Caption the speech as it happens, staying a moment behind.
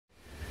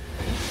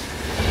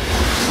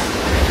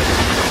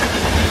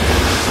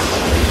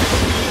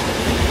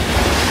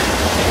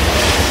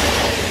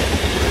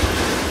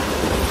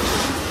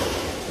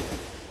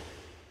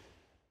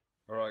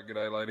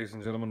Ladies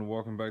and gentlemen,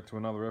 welcome back to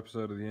another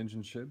episode of the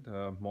Engine Shed.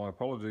 My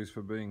apologies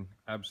for being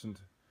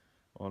absent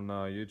on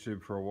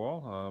YouTube for a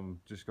while.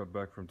 Just got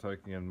back from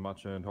taking a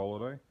much earned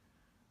holiday,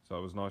 so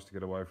it was nice to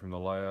get away from the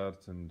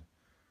layout and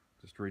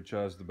just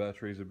recharge the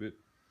batteries a bit.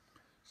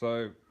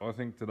 So I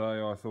think today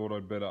I thought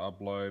I'd better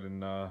upload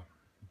and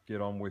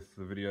get on with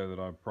the video that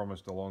I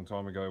promised a long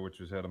time ago, which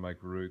was how to make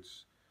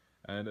routes.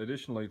 And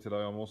additionally today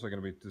I'm also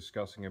going to be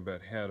discussing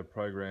about how to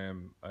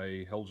program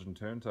a Heljan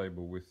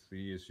turntable with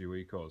the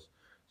ESU ECOS.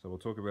 So we'll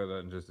talk about that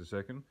in just a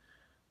second.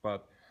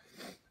 But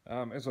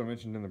as I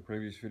mentioned in the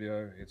previous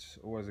video, it's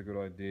always a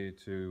good idea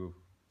to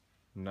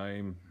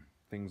name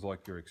things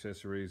like your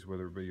accessories,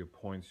 whether it be your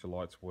points, your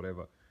lights,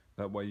 whatever.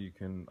 That way you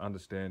can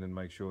understand and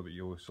make sure that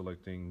you're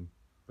selecting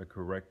the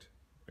correct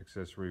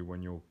accessory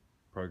when you're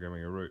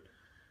programming a route.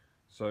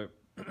 So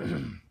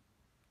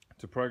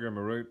to program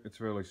a route, it's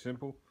fairly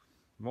simple.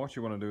 What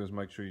you want to do is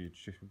make sure you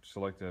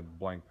select a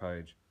blank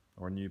page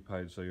or a new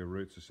page, so your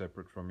routes are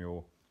separate from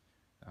your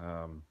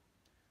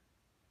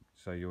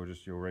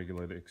just your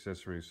regular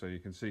accessories. So you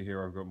can see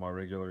here I've got my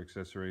regular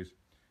accessories,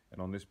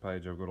 and on this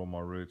page I've got all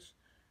my routes,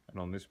 and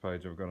on this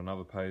page I've got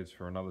another page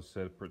for another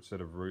separate set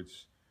of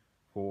routes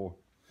for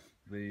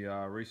the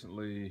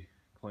recently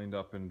cleaned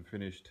up and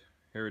finished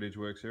Heritage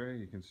Works area.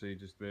 You can see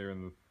just there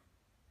in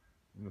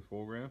the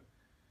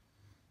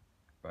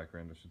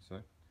background I should say,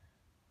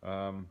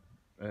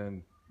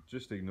 and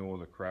just ignore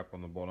the crap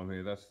on the bottom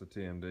here. That's the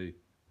TMD.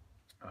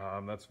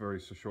 That's very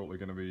shortly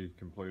going to be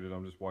completed.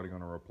 I'm just waiting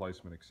on a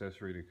replacement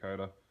accessory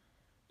decoder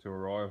to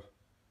arrive.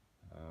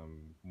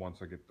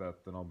 Once I get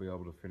that, then I'll be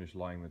able to finish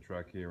laying the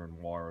track here and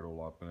wire it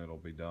all up, and it'll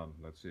be done.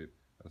 That's it.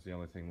 That's the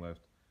only thing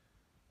left.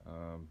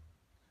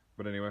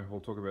 But anyway, we'll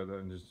talk about that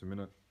in just a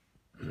minute,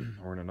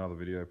 or in another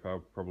video.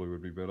 Probably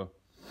would be better.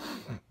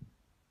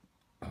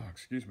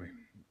 Excuse me.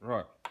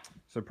 Right.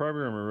 So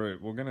program a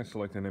route. We're going to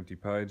select an empty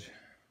page,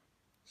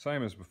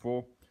 same as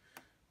before.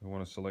 We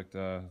want to select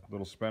a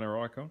little spanner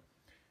icon.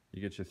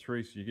 You get your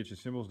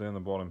symbols down the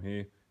bottom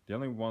here. The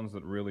only ones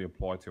that really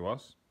apply to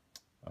us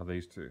are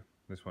these two,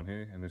 this one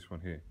here and this one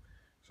here.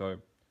 So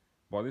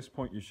by this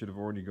point you should have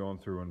already gone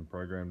through and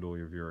programmed all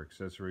of your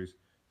accessories,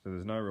 so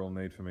there's no real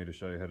need for me to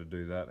show you how to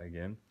do that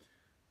again.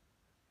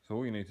 So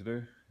all you need to do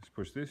is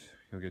push this,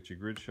 you'll get your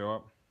grid show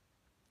up.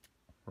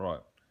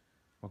 Right,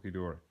 lucky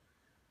dory.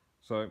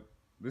 So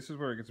this is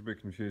where it gets a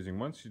bit confusing.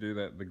 Once you do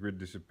that, the grid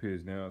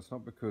disappears. Now it's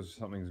not because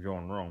something's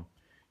gone wrong.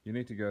 You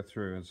need to go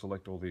through and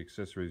select all the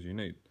accessories you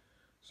need.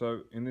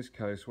 So in this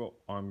case, what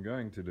I'm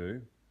going to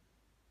do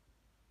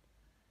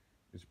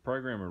is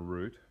program a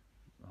route.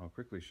 I'll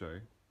quickly show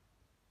you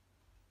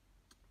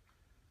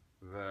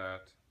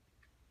that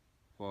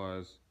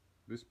applies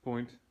this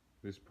point,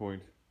 these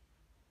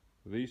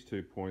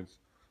 2 points,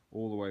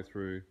 all the way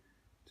through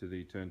to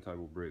the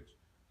turntable bridge,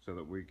 so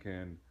that we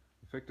can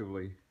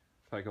effectively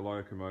take a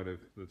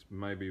locomotive that's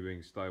maybe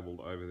being stabled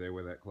over there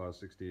where that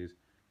class 60 is,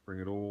 bring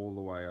it all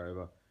the way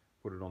over,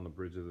 put it on the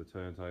bridge of the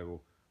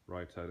turntable,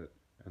 rotate it,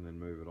 and then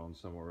move it on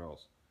somewhere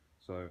else.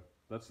 So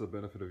that's the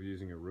benefit of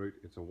using a route.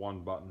 It's a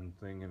one button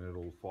thing, and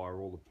it'll fire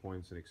all the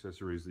points and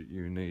accessories that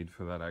you need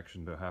for that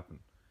action to happen.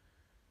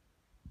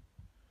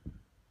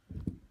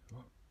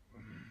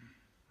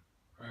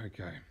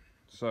 Okay,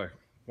 so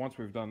once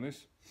we've done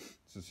this,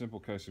 it's a simple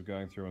case of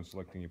going through and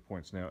selecting your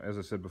points. Now, as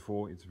I said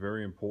before, it's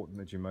very important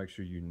that you make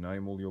sure you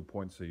name all your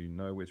points so you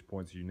know which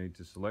points you need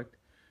to select.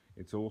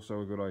 It's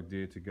also a good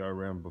idea to go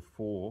around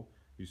before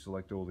you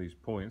select all these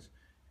points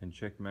and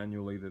check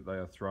manually that they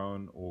are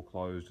thrown or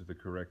closed the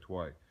correct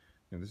way.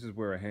 Now this is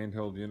where a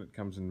handheld unit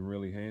comes in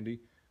really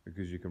handy,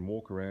 because you can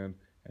walk around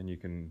and you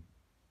can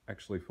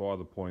actually fire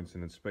the points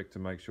and inspect to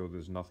make sure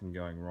there's nothing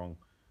going wrong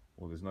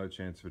or there's no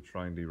chance of a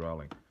train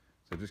derailing.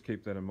 So just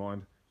keep that in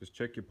mind. Just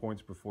check your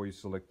points before you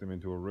select them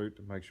into a route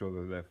to make sure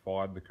that they're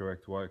fired the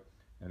correct way,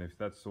 and if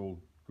that's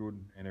all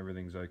good and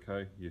everything's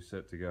okay, you're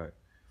set to go.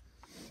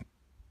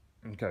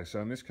 Okay, so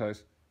in this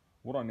case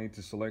what I need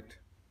to select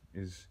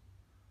is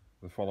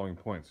the following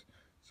points.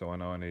 So I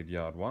know I need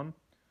yard 1,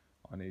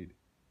 I need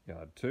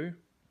yard 2,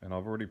 and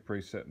I've already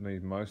preset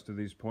most of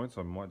these points.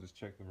 I might just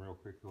check them real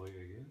quickly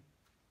again.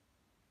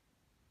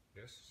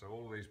 Yes, so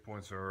all of these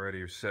points are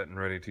already set and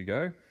ready to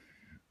go.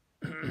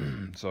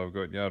 So I've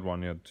got yard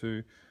 1, yard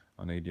 2,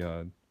 I need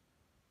yard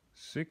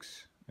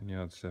 6 and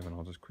yard 7.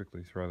 I'll just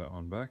quickly throw that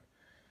one back.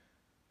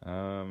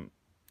 And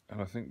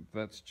I think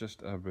that's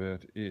just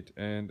about it.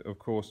 And of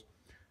course,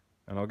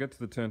 and I'll get to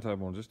the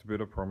turntable in just a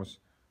bit, I promise.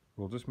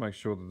 We'll just make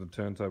sure that the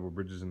turntable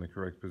bridge is in the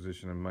correct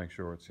position and make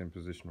sure it's in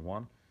position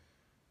 1,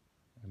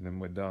 and then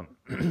we're done.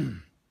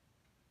 And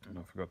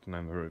I forgot to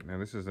name the route. Now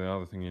this is the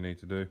other thing you need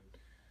to do. You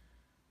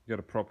go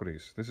to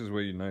properties. This is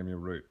where you name your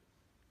route.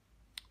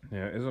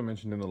 Now, as I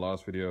mentioned in the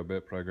last video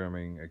about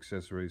programming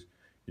accessories,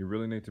 you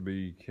really need to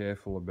be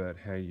careful about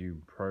how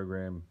you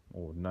program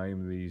or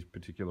name these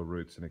particular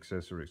routes and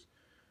accessories.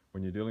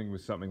 When you're dealing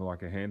with something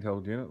like a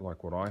handheld unit,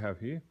 like what I have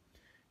here,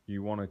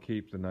 you want to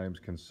keep the names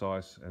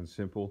concise and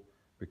simple,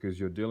 because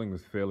you're dealing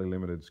with fairly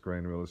limited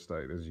screen real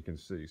estate, as you can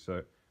see.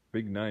 So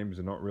big names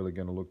are not really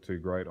going to look too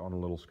great on a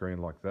little screen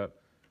like that.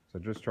 So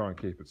just try and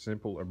keep it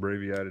simple,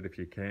 abbreviate it if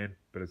you can,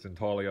 but it's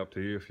entirely up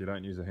to you. If you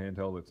don't use a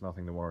handheld, it's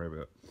nothing to worry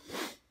about.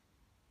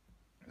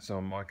 So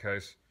in my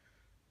case,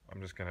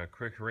 I'm just going to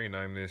quick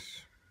rename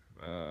this.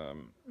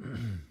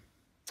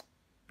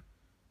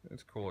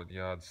 Let's call it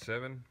yard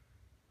 7.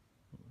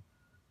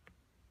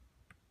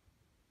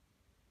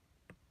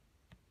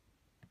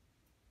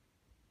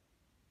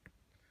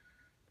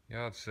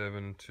 Yard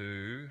 7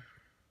 to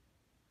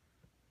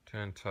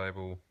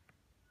turntable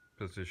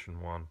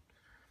position 1.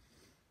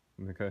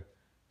 Okay,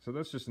 so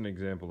that's just an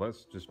example.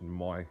 That's just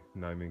my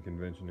naming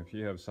convention. If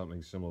you have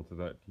something similar to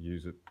that,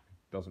 use it.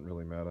 Doesn't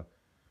really matter.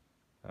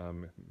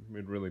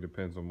 It really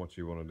depends on what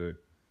you want to do.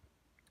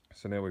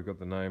 So now we've got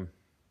the name.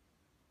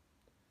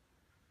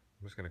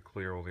 I'm just going to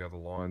clear all the other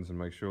lines and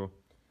make sure.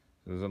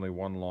 So there's only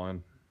one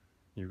line.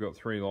 You've got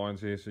 3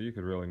 lines here, so you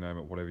could really name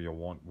it whatever you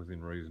want within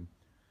reason.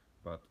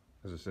 But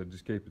as I said,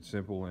 just keep it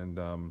simple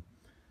and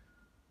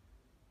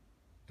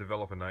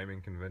develop a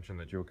naming convention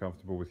that you're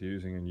comfortable with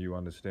using and you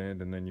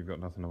understand, and then you've got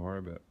nothing to worry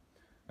about.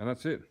 And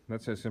that's it.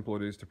 That's how simple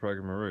it is to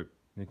program a route.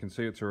 You can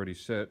see it's already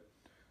set.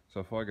 So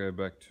if I go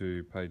back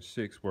to page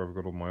 6 where I've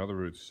got all my other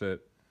routes set,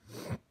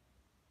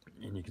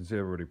 and you can see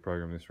I've already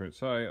programmed this route.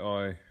 Say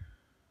I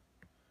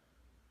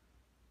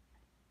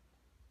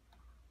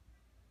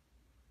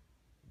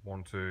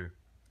want to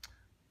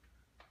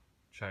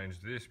change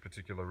this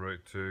particular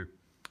route to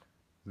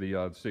the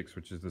yard 6,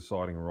 which is the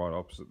siding right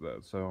opposite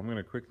that. So I'm going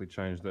to quickly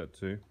change that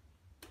to,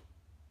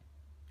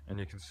 and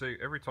you can see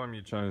every time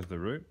you change the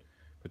route,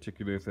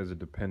 particularly if there's a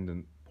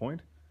dependent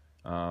point,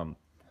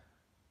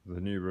 the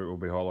new route will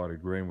be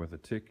highlighted green with a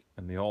tick,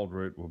 and the old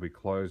route will be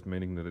closed,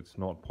 meaning that it's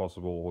not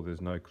possible or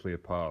there's no clear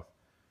path.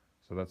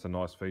 So that's a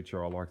nice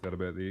feature. I like that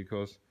about the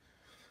ECOS.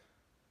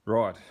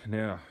 Right,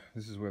 now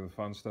this is where the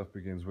fun stuff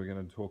begins. We're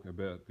going to talk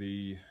about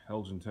the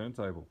Heljan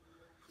Turntable.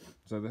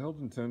 So the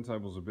Heljan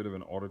Turntable is a bit of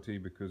an oddity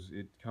because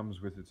it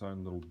comes with its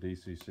own little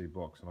DCC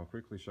box, and I'll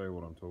quickly show you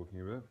what I'm talking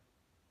about.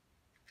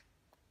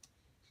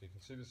 So you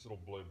can see this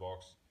little blue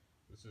box.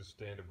 This is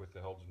standard with the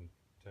Heljan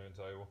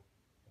Turntable,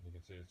 and you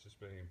can see it's just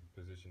being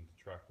positioned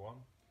to track 1.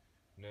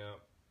 Now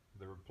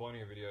there are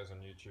plenty of videos on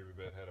YouTube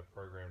about how to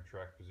program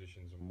track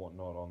positions and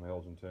whatnot on the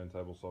Heljan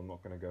Turntable, so I'm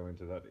not going to go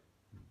into that.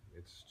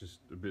 It's just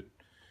a bit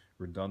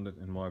redundant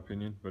in my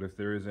opinion, but if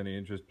there is any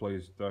interest,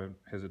 please don't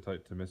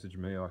hesitate to message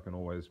me. I can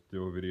always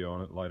do a video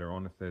on it later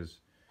on if there's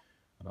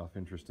enough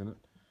interest in it.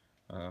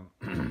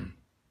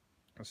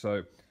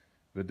 So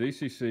the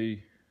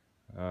DCC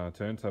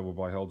turntable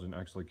by Heljan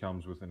actually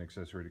comes with an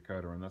accessory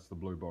decoder, and that's the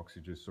blue box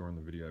you just saw in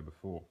the video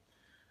before.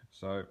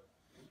 So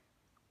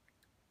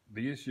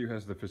the ESU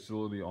has the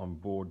facility on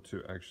board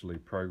to actually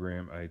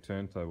program a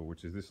turntable,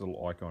 which is this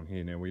little icon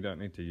here. Now we don't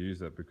need to use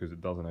that because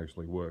it doesn't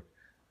actually work.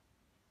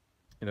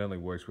 It only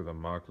works with a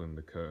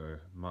Markland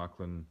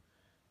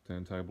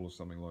turntable or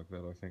something like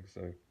that, I think.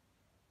 So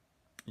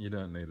you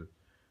don't need it.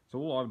 So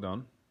all I've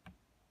done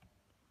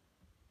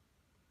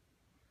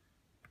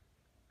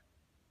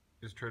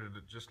is treated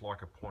it just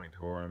like a point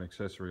or an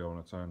accessory on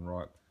its own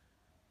right.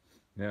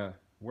 Now,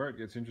 where it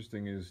gets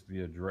interesting is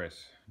the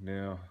address.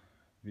 Now,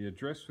 the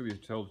address for the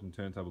Heljan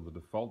Turntable, the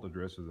default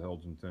address of the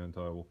Heljan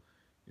Turntable,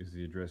 is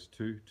the address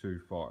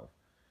 225.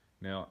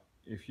 Now,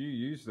 if you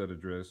use that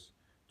address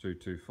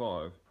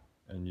 225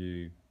 and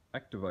you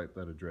activate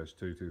that address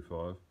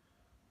 225,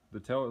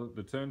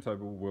 the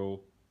turntable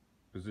will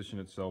position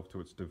itself to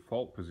its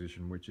default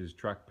position, which is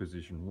track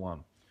position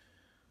 1.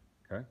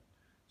 Okay,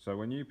 so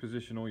when you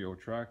position all your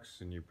tracks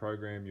and you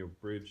program your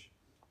bridge,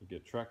 you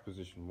get track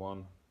position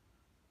 1.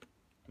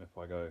 And if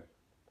I go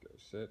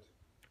set,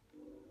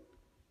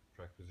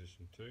 track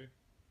position 2,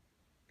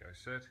 go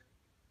set,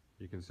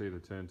 you can see the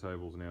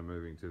turntable's now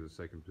moving to the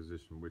second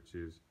position, which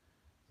is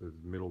the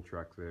middle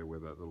track there where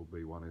that little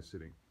B1 is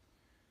sitting.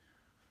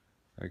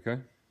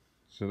 Okay,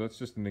 so that's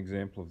just an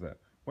example of that.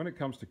 When it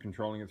comes to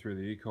controlling it through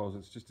the ECOS,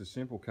 it's just a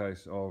simple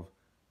case of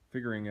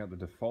figuring out the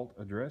default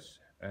address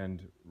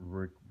and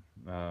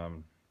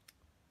trying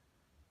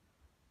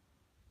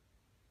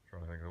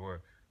to think of the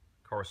word,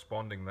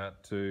 corresponding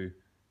that to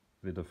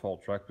the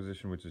default track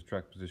position, which is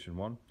track position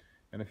 1.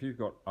 And if you've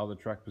got other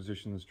track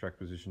positions, track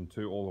position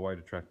 2 all the way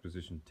to track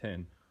position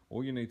 10,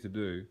 all you need to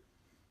do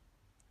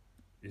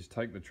is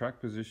take the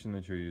track position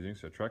that you're using.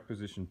 So track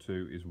position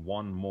 2 is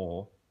one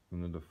more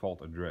than the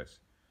default address.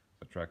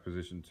 So track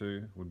position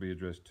 2 would be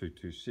address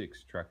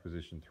 226, track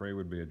position 3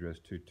 would be address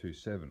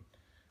 227,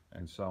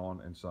 and so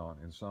on and so on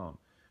and so on.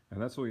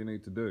 And that's all you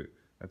need to do.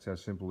 That's how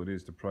simple it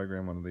is to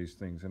program one of these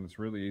things, and it's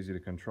really easy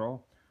to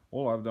control.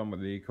 All I've done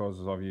with the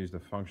ECOS is I've used a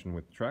function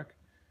with track,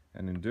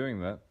 and in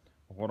doing that,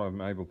 what I'm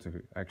able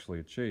to actually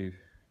achieve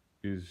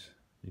is,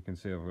 you can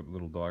see I've got a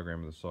little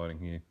diagram of the siding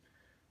here.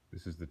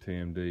 This is the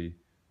TMD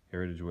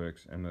Heritage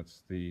Works, and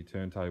that's the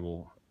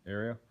turntable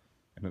area.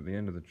 And at the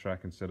end of the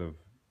track, instead of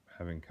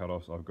having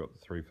cutoffs, I've got the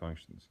 3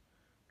 functions: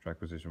 track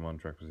position 1,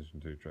 track position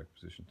 2, track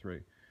position 3.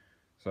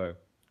 So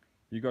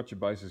you got your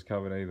bases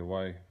covered either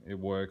way. It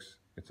works.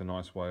 It's a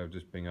nice way of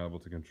just being able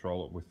to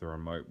control it with the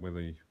remote,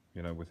 whether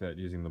without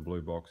using the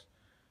blue box.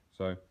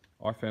 So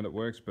I found it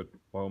works, but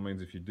by all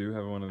means, if you do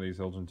have one of these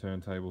Elgin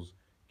turntables,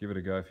 give it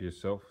a go for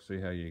yourself, see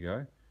how you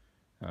go.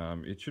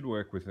 It should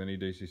work with any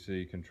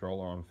DCC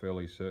controller, I'm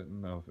fairly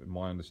certain.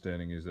 My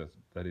understanding is that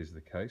that is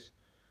the case.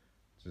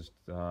 Just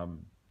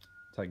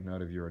take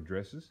note of your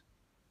addresses.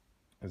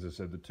 As I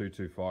said, the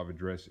 225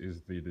 address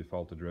is the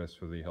default address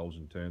for the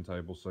Heljan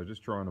turntable, so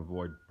just try and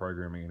avoid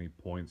programming any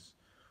points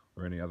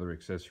or any other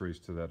accessories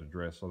to that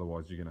address,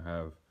 otherwise you're going to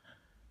have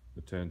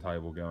the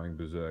turntable going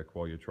berserk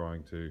while you're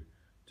trying to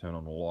turn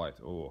on a light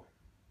or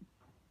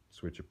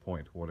switch a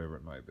point, whatever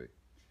it may be.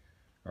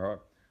 Alright,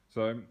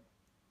 so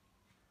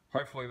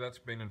hopefully that's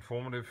been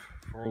informative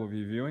for all of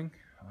you viewing.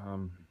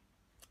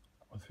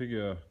 I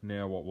figure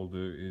now what we'll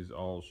do is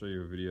I'll show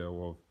you a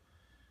video of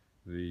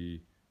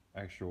the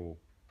actual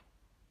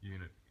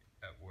unit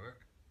at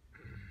work.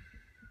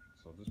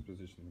 So I'll just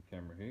position the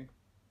camera here.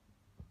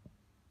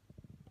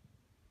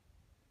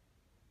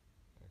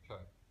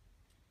 Okay,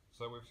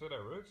 so we've set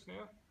our routes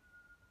now.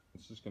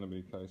 It's just going to be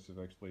a case of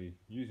actually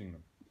using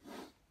them.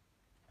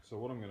 So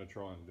what I'm going to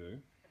try and do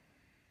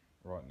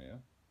right now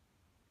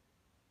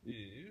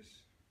is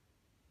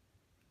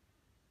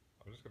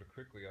I'm just going to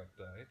quickly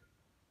update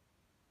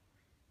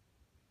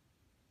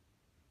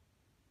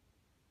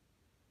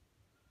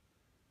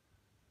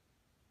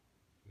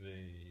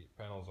the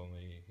panels on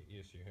the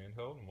ESU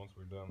handheld, and once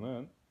we've done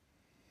that,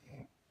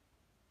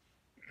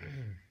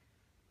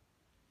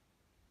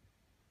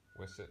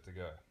 we're set to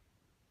go.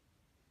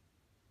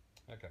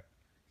 Okay,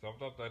 so I've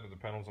updated the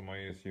panels on my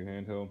ESU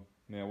handheld.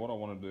 Now what I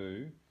want to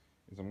do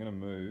is I'm going to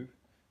move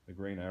the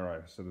green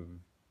arrow. So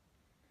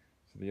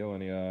the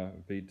LNER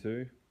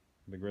V2,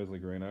 the Grizzly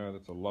green arrow,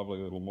 that's a lovely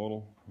little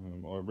model.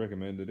 I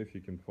recommend it if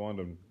you can find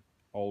an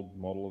old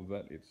model of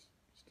that. It's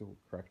still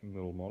a cracking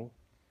little model.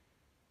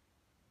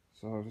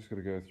 So I've just got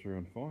to go through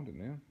and find it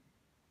now.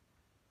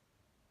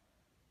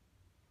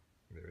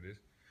 There it is.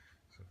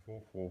 So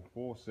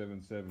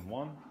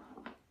 444771.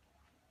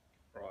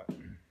 Right.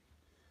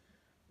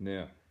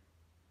 Now,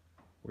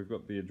 we've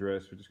got the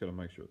address. We've just got to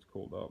make sure it's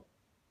called up.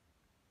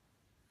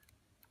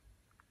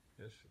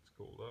 Yes, it's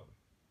called up.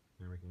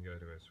 Then we can go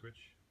to our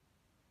switch.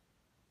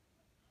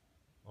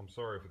 I'm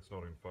sorry if it's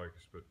not in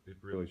focus, but it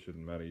really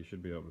shouldn't matter. You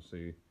should be able to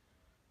see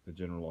the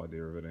general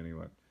idea of it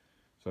anyway.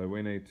 So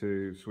we need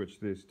to switch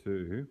this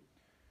to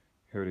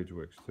Heritage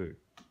Works 2.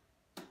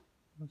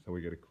 So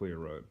we get a clear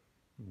road.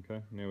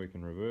 Okay, now we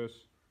can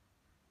reverse.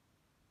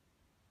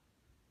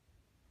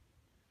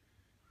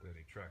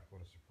 Dirty track,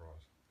 what a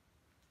surprise.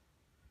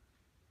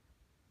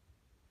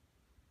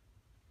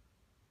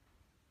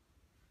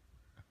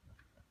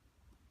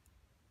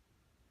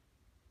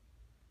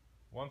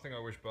 One thing I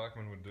wish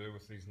Bachmann would do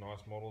with these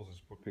nice models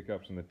is put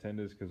pickups in the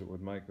tenders, because it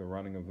would make the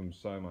running of them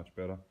so much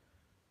better.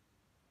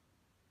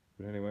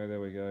 But anyway, there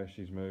we go,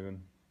 she's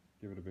moving.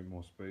 Give it a bit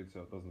more speed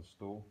so it doesn't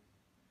stall.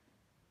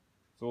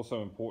 It's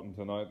also important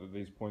to note that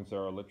these points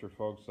are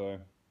electrofogged, so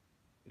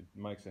it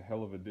makes a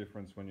hell of a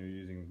difference when you're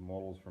using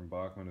models from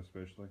Bachmann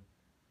especially.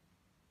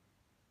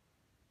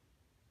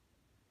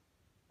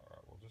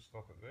 Alright, we'll just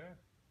stop it there.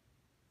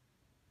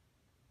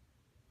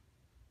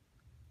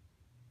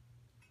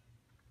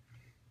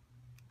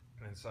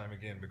 And same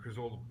again, because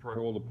all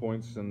the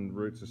points and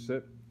routes are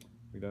set,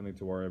 we don't need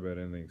to worry about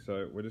anything.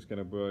 So we're just going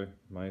to buy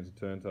mains to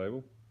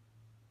turntable.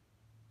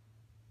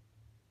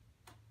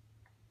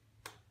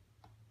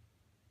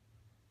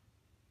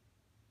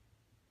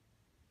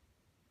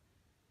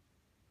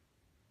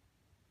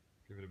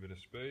 Give it a bit of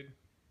speed.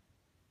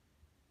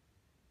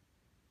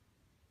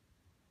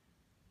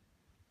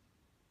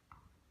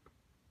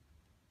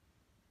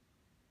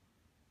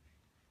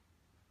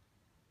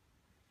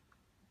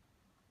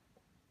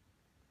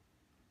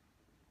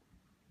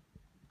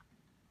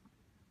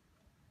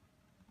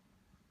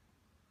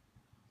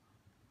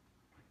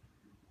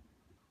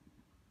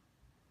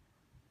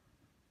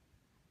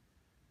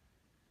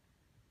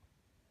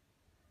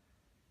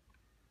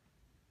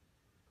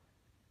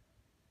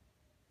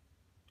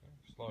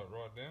 Slow it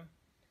right down,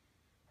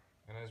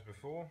 and as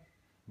before,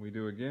 we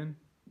do again.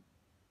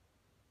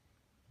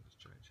 Just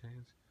change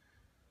hands.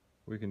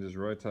 We can just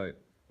rotate,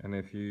 and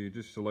if you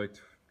just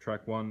select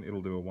track 1,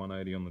 it'll do a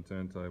 180 on the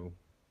turntable.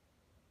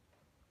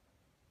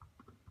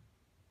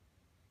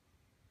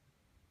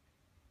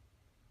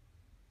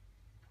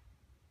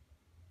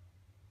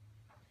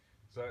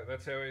 So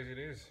that's how easy it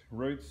is.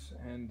 Routes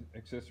and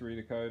accessory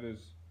decoders,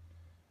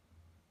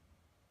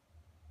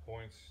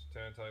 points,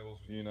 turntables,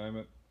 you name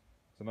it.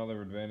 It's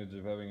another advantage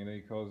of having an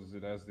ECOS is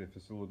it has the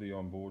facility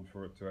on board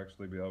for it to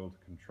actually be able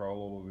to control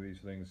all of these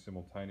things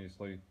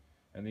simultaneously,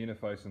 and the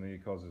interface in the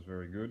ECOS is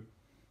very good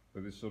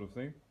for this sort of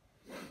thing.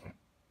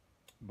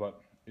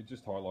 But it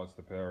just highlights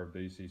the power of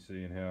DCC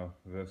and how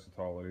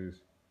versatile it is.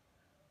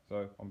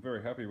 So I'm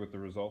very happy with the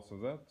results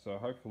of that. So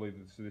hopefully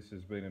this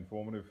has been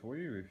informative for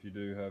you. If you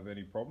do have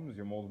any problems,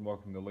 you're more than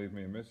welcome to leave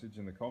me a message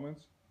in the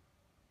comments.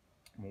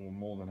 I'm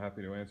more than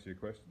happy to answer your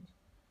questions.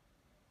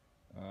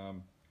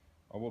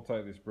 I will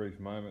take this brief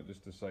moment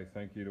just to say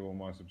thank you to all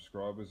my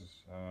subscribers.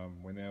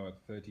 We're now at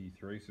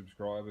 33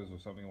 subscribers or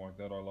something like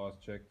that, I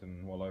last checked,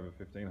 and well over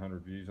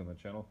 1,500 views on the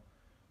channel.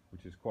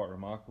 which is quite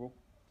remarkable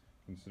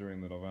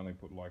considering that I've only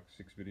put like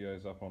 6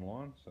 videos up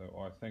online. So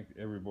I thank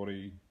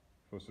everybody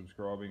for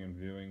subscribing and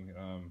viewing.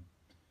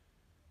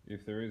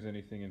 If there is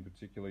anything in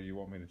particular you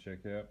want me to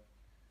check out,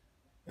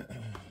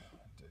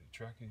 dirty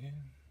track again,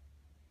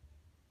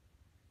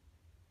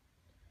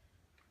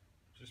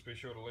 just be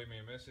sure to leave me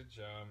a message.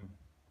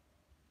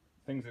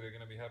 Things that are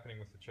going to be happening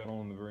with the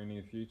channel in the very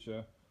near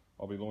future,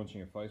 I'll be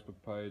launching a Facebook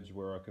page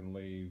where I can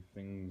leave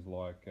things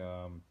like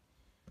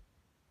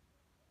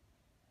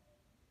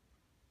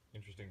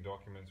interesting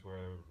documents where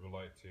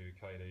relate to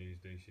KDs,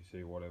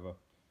 DCC, whatever.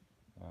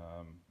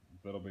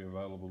 That'll be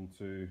available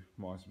to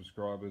my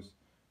subscribers.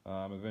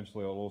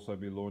 Eventually I'll also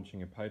be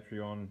launching a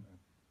Patreon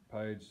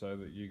page so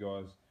that you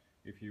guys,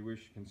 if you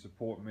wish, can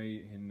support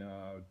me in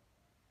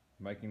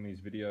making these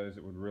videos.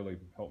 It would really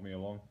help me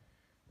along,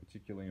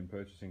 particularly in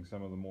purchasing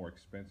some of the more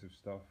expensive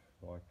stuff,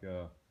 like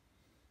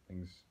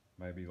things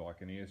maybe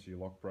like an ESU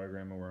lock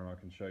programmer where I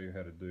can show you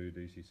how to do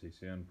DCC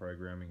sound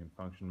programming and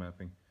function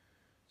mapping.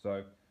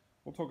 So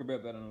we'll talk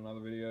about that in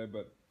another video,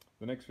 but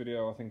the next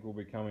video I think will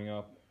be coming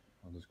up.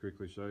 I'll just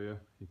quickly show you.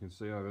 You can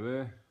see over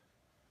there,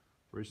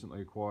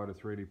 recently acquired a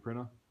 3D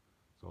printer,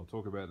 so I'll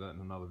talk about that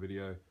in another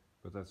video,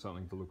 but that's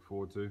something to look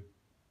forward to.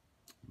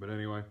 But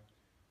anyway,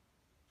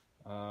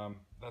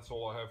 that's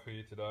all I have for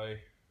you today.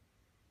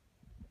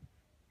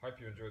 Hope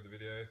you enjoyed the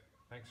video.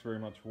 Thanks very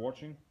much for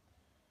watching.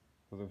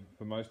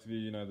 For most of you,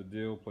 you know the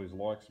deal. Please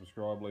like,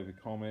 subscribe, leave a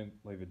comment,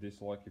 leave a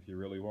dislike if you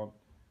really want.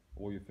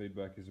 All your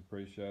feedback is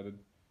appreciated.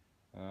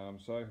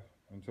 So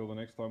until the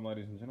next time,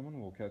 ladies and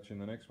gentlemen, we'll catch you in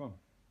the next one.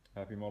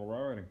 Happy model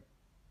railroading.